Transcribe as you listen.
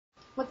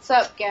What's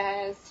up,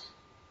 guys?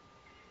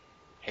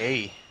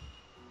 Hey,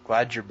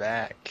 glad you're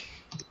back.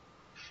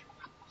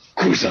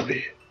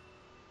 Kusabi.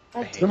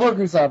 No more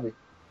Kusabi.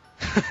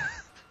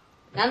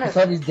 None of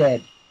Kusabi's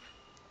dead.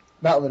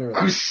 Not literally.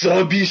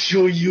 Kusabi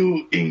show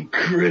you in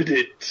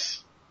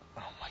credits.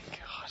 Oh my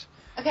god.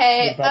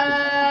 Okay,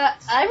 I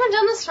haven't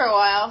done this for a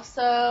while,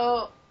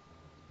 so...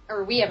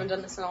 Or we haven't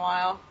done this in a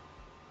while.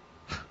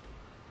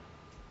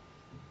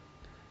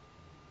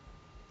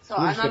 So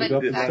I'm not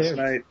You did last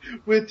night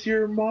with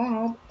your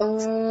mom.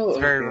 Oh, It's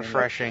very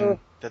refreshing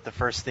that the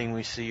first thing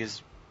we see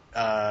is,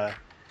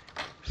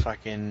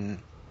 fucking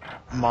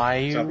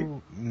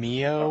Mio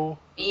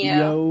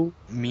running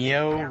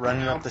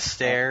up the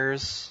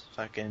stairs,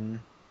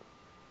 fucking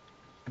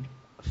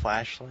a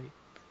flashlight.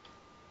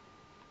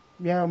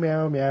 Meow,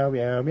 meow, meow,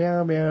 meow,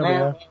 meow, meow,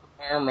 meow.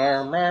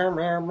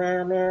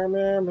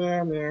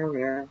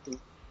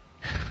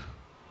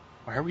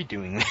 Why are we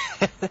doing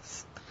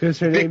this? Because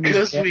her name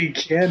Because is we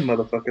can,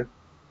 motherfucker.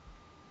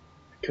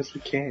 Because we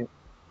can.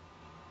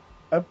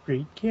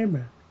 Upgrade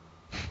camera.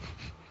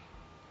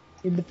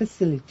 In the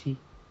facility.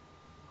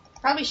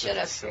 Probably should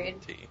upgrade.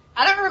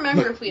 I don't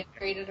remember if we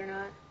upgraded or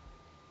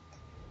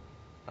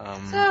not.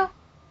 So...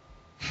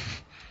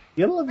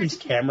 You gotta love these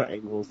camera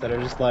angles that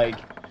are just like,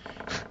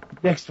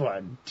 next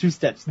one, 2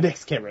 steps,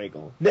 next camera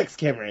angle, next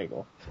camera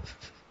angle.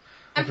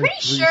 I'm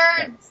pretty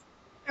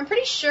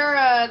sure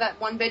that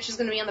one bitch is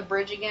gonna be on the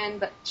bridge again,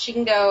 but she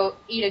can go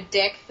eat a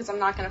dick, because I'm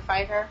not gonna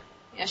fight her.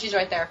 Yeah, she's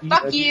right there.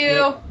 Fuck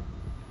you!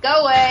 Go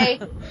away!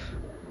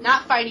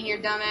 Not fighting your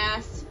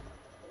dumbass.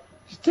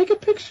 Just take a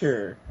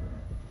picture.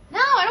 No,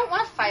 I don't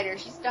want to fight her.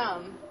 She's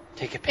dumb.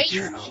 Take a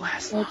picture and it'll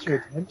last Got your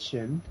longer.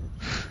 attention.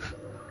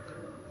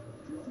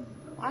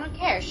 I don't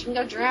care. She can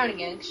go drown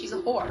again, 'cause she's a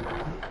whore.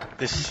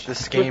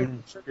 This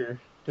game Sugar.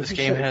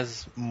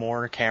 has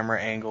more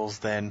camera angles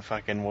than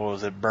fucking, what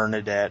was it,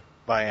 Bernadette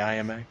by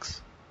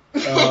IMX.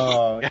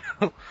 Oh,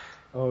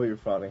 oh, you're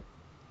funny.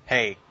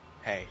 Hey,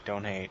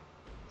 don't hate.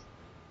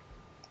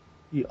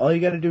 All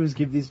you gotta do is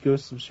give these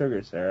ghosts some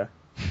sugar, Sarah.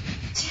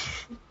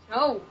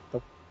 No.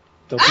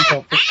 Don't be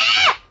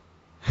selfish.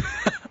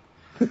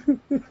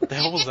 What the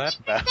hell was that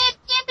about?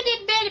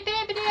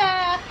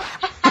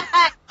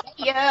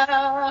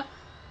 Yeah.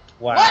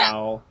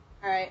 Wow.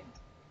 Alright.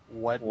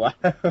 What Wow.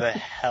 the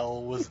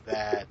hell was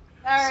that?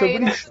 Sorry. So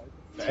many sound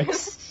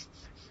effects.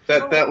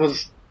 That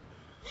was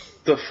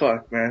the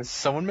fuck, man.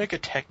 Someone make a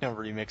techno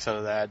remix out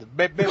of that.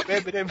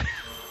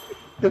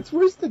 That's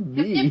worse than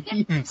me.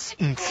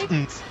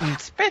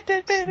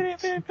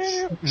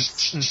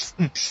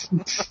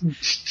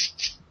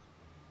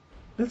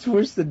 That's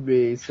worse than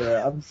me,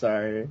 Sarah. I'm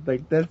sorry.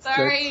 Like, that's...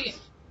 Sorry.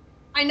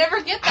 I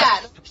never get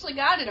that. I actually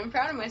got it. I'm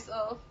proud of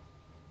myself.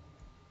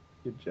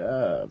 Good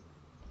job.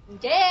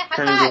 Yeah,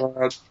 high five.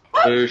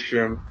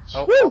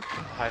 Oh,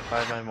 high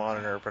five my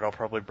monitor, but I'll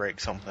probably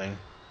break something.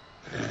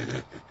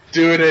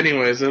 Do it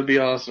anyways, that'd be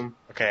awesome.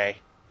 Okay.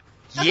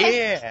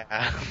 Okay.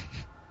 Yeah!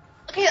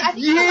 Okay, I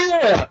think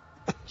Yeah!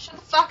 shut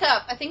the fuck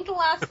up. I think the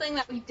last thing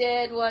that we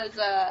did was,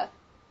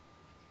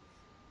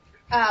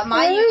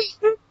 my...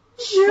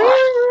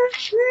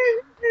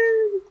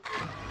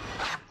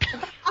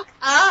 Fuck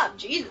up,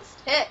 Jesus,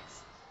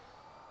 tits.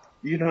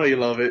 You know you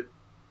love it.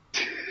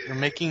 You're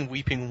making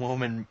Weeping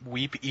Woman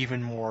weep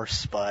even more,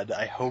 Spud.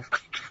 I hope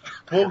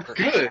Well, you're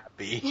good.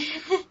 happy.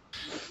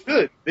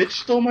 Good. Bitch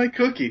stole my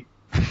cookie.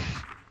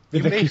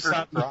 You Make made her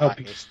Kusabi cry. help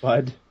you,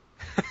 Spud.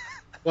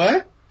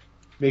 What?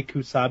 Make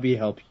Kusabi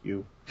help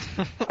you.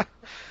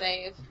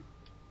 Save.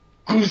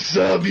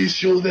 Kusabi,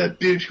 show that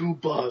bitch who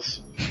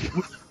boss.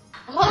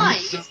 Hold on,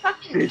 you just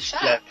fucking Bitch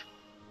shut that. up.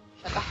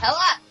 Shut the hell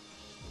up.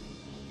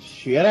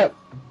 Shut up.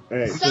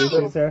 Alright, So-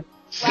 so, Sarah?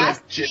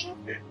 Last thing.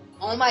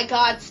 Oh my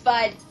god,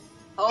 Spud.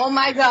 Oh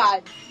my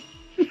god.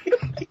 Do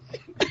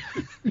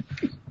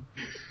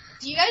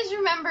you guys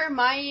remember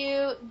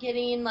Mayu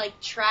getting, like,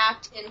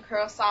 trapped in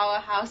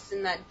Kurosawa House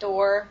in that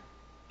door?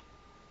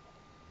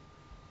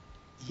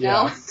 Yeah.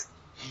 No?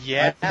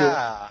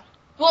 Yeah!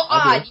 Well,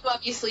 I do. you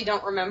obviously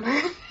don't remember.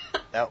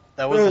 That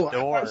was No, a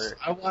door.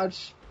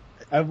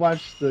 I've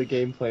watched the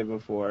gameplay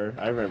before.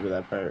 I remember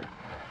that part.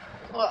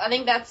 Well, I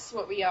think that's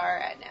what we are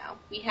at now.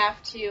 We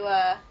have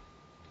to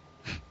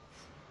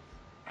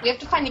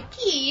find a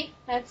key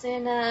that's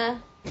in,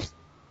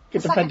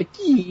 Get to find the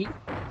key.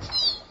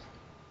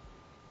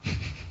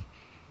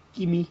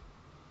 Gimme.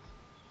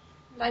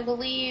 I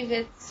believe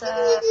it's,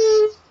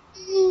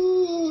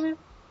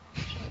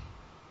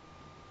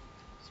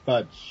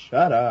 Spud,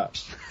 shut up.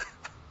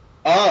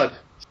 Odd.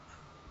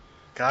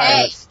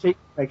 Guys, Take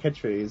my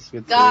catchphrase.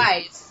 Good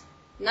guys,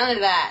 none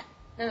of that.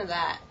 None of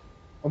that.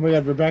 Oh my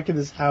god, we're back in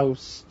this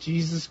house.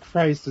 Jesus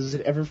Christ, does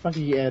it ever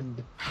fucking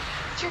end?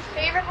 What's your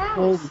favorite house?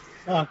 Holy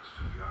fuck.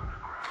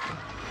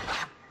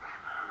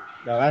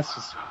 No, that's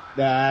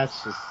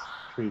just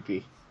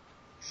creepy.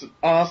 It's an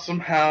awesome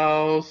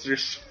house.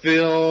 There's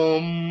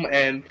film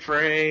and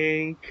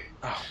Frank.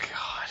 oh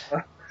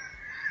god.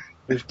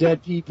 There's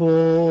dead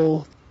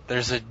people.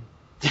 There's a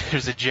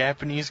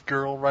Japanese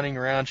girl running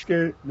around.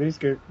 Skirt,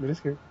 miniskirt.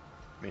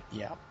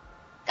 Yeah.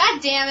 God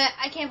God damn it!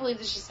 I can't believe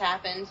this just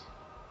happened.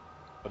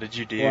 What did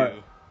you do? What?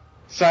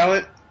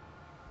 Silent.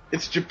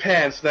 It's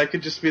Japan, so that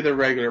could just be the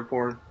regular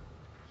porn.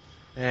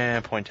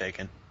 Point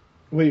taken.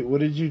 Wait,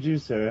 what did you do,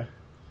 Sarah?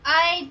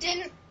 I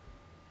didn't.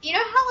 You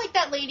know how like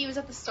that lady was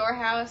at the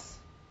storehouse?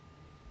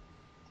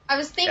 I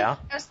was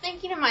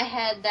thinking in my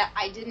head that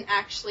I didn't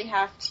actually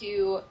have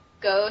to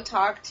go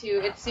talk to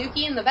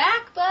Itsuki in the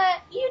back,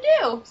 but you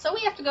do, so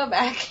we have to go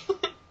back.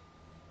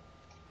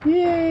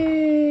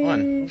 Yay!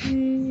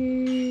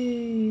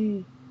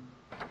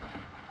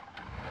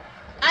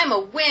 I'm a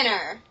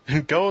winner.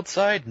 Go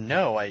outside?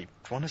 No, I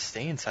want to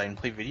stay inside and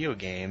play video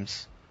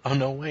games. Oh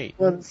no, wait.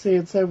 Want to stay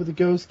inside with the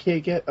ghost?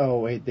 Can't get. Oh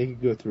wait, they can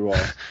go through all.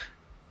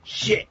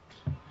 Shit.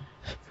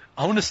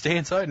 I want to stay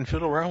inside and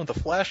fiddle around with a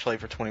flashlight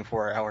for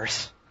 24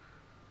 hours.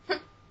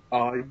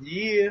 Oh,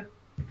 yeah.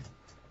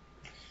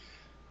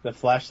 The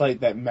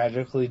flashlight that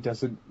magically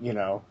doesn't,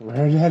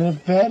 run out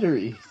of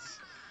batteries.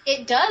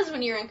 It does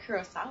when you're in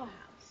Kurosawa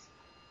house.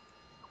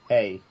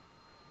 Hey.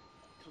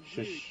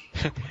 Shush.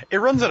 It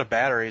runs out of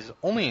batteries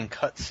only in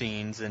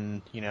cutscenes,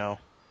 and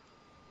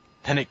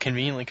then it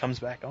conveniently comes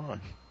back on.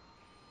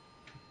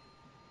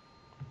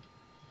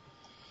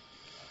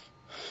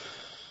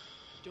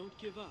 Don't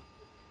give up.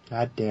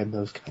 God damn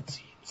those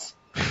cutscenes.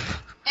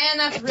 And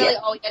that's really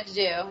all we had to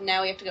do.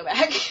 Now we have to go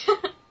back.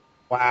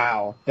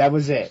 Wow, that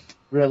was it.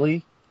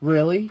 Really?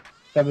 Really?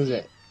 That was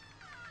it.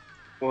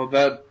 Well,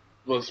 that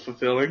was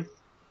fulfilling.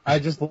 I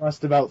just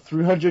lost about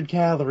 300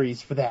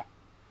 calories for that.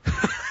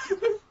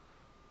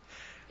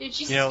 Dude,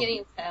 she's skinny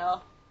as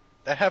hell.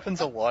 That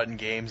happens a lot in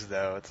games,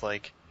 though. It's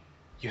like,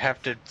 you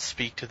have to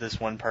speak to this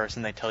one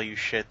person, they tell you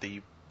shit that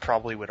you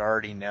probably would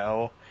already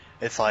know.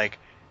 It's like,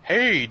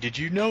 hey, did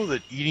you know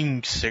that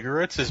eating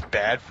cigarettes is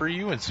bad for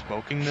you and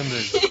smoking them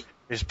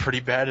is pretty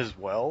bad as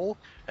well?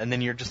 And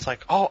then you're just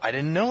like, oh, I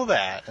didn't know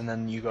that. And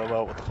then you go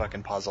out with the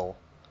fucking puzzle.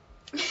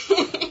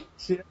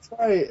 See,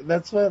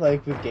 that's why,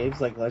 like, with games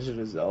like Legend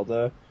of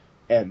Zelda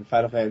and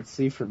Final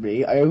Fantasy, for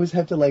me, I always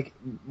have to, like,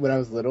 when I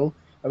was little,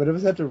 I would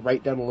always have to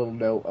write down a little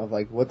note of,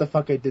 like, what the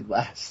fuck I did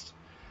last.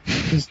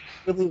 Because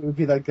really it would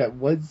be, like, that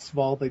one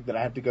small thing that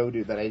I have to go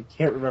do that I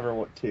can't remember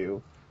what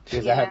to,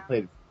 because I haven't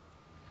played.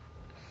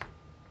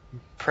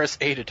 Press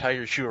A to tie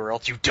your shoe or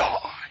else you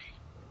die.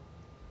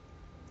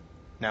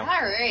 No.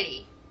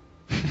 Alrighty.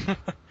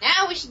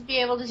 Now we should be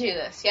able to do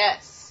this,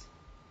 yes.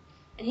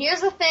 And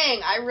here's the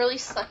thing, I really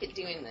suck at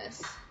doing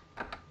this.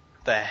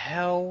 The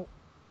hell?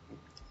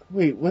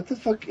 Wait, what the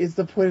fuck is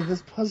the point of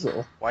this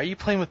puzzle? Why are you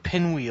playing with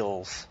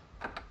pinwheels?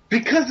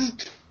 Because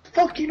it's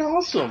fucking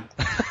awesome.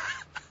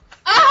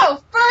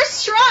 Oh,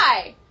 first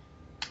try!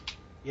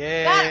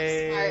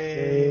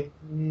 Yay!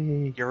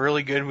 That's You're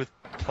really good with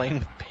playing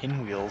with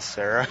pinwheels,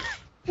 Sarah.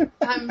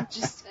 I'm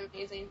just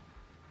amazing.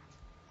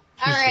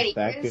 Alrighty,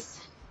 guys.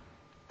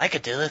 I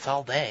could do this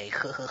all day.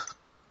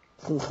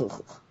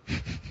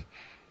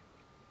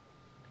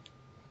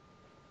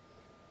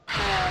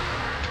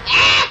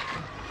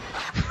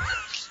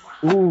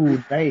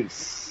 Ooh,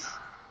 nice.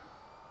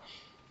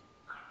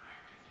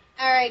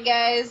 Alright,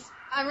 guys.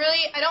 I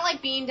don't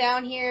like being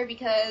down here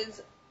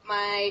because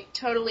my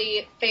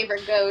totally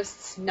favorite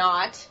ghosts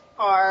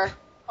are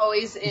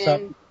always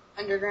in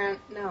underground.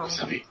 No.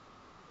 Wasabi.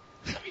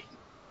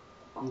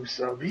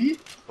 Wasabi?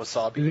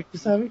 Wasabi?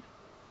 Wasabi?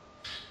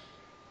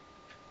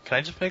 Can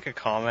I just make a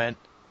comment?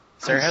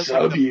 Sarah has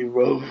like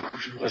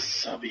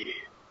Wasabi.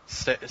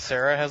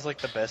 Sarah has like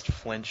the best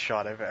flinch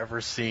shot I've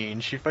ever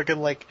seen. She fucking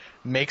like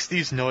makes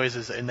these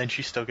noises and then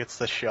she still gets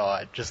the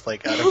shot, just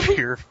like out of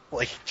pure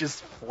like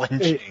just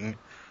flinching.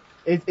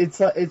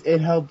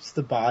 It helps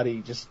the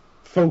body just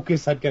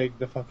focus on getting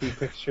the fucking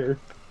picture.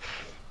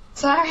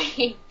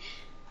 Sorry.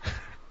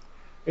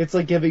 It's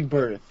like giving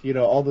birth,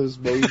 all those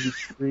moans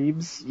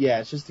screams. Yeah,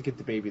 it's just to get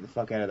the baby the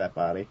fuck out of that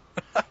body.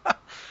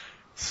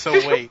 So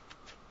wait,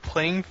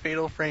 playing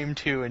Fatal Frame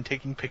 2 and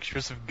taking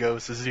pictures of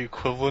ghosts is the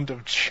equivalent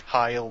of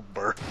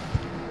childbirth.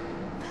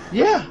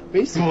 Yeah,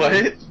 basically.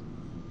 What?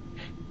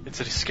 It's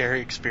a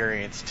scary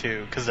experience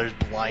too, because there's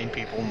blind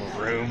people in the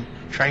room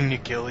trying to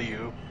kill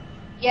you.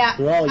 Yeah,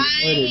 They're all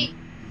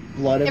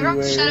blood everyone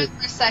everywhere. shut up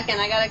for a second,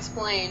 I gotta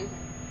explain.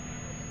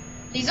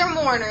 These are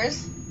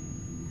mourners.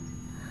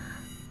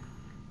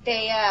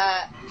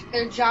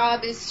 Their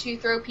job is to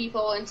throw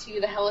people into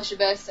the hellish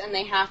abyss, and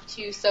they have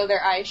to sew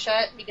their eyes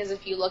shut, because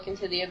if you look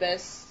into the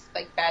abyss,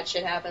 like, bad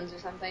shit happens or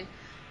something.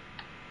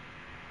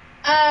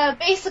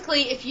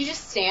 Basically, if you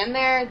just stand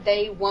there,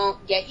 they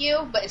won't get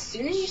you, but as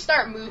soon as you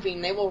start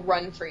moving, they will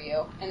run for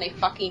you, and they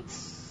fucking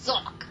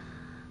suck.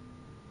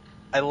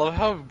 I love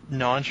how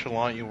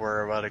nonchalant you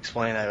were about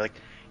explaining that. Like,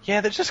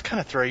 yeah, they just kind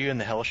of throw you in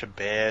the hellish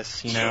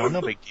abyss,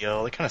 no big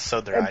deal. They kind of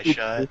sewed their eyes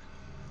shut.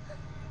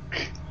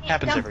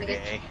 Happens every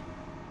day.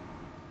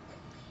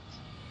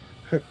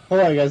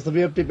 Hold on, guys. Let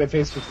me update my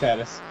Facebook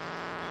status.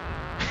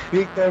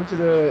 Being down to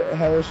the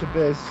hellish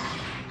abyss.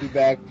 Be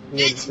back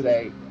later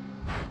today.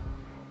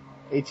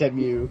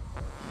 HMU.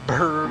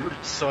 Bird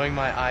sewing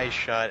my eyes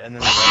shut, and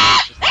then the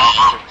rest is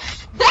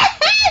just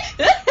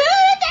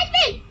Take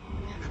me!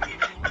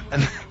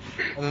 and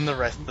And then the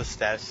rest of the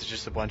stats is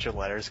just a bunch of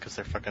letters because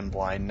they're fucking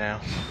blind now.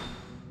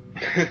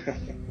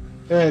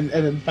 And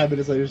then 5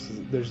 minutes later,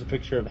 there's a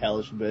picture of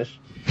Hellish Bish.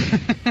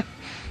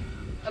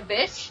 A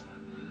bitch?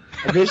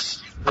 A bish?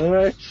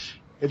 Alright.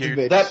 It's Dude,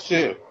 a bitch. That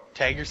too.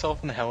 Tag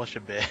yourself in the hellish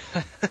abyss.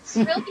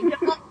 Really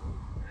don't.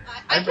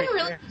 I I'm can right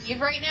really there.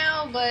 leave right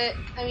now, but,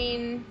 I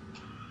mean...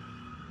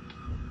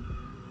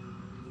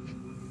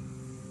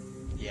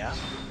 Yeah.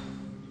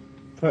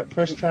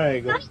 Press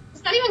triangle.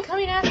 It's not even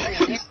coming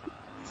after me.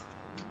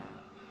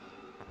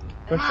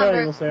 Press Come on,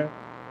 triangle, bro. Sarah.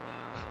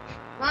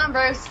 Come on,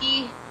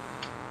 broski.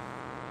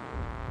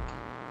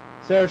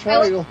 Sarah,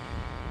 triangle.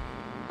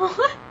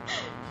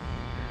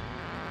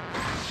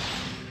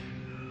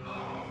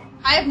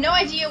 I have no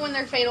idea when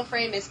their fatal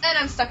frame is, and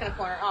I'm stuck in a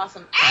corner.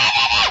 Awesome.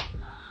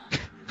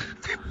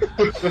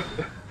 Or,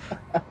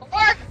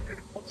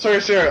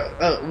 Sorry,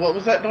 Sarah. What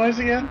was that noise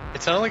again?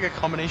 It sounded like a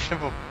combination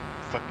of a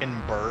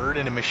fucking bird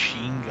and a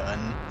machine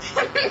gun.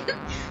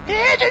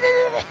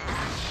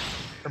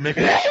 Or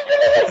maybe...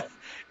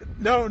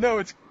 No,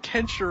 it's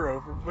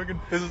Kenshiro from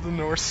fucking Fizz of the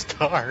North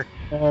Star.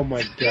 Oh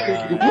my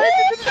god.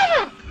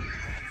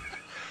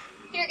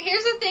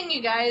 here's the thing,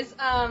 you guys.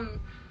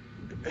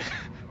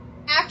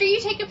 After you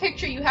take a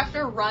picture, you have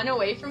to run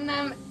away from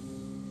them.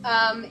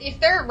 If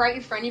they're right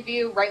in front of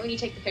you, right when you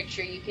take the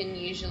picture, you can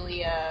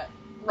usually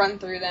run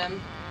through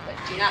them. But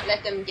do not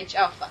let them get you.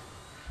 Oh, fuck.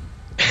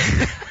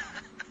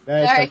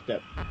 Nice, Sorry. fucked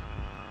up.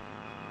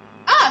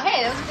 Oh,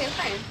 hey, that was a fatal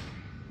frame.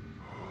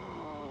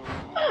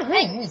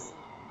 Anyways.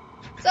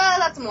 So,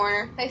 that's a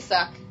mourner. They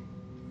suck.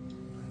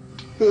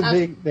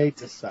 They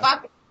just suck.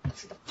 Fuck.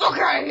 Let's get the fuck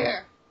out of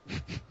here.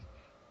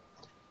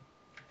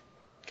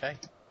 Okay.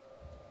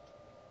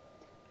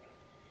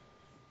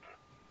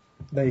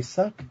 They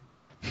suck.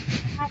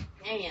 God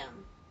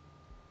damn.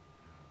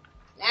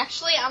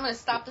 Actually, I'm gonna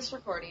stop this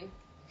recording.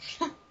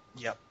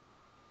 Yep.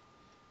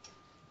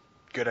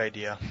 Good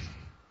idea.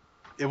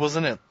 It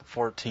wasn't at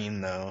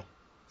 14 though,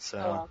 so...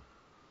 Oh.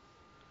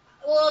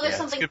 Well, there's Yeah,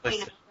 something it's a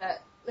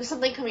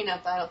good coming place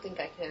up that I don't think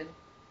I could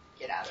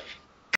get out of.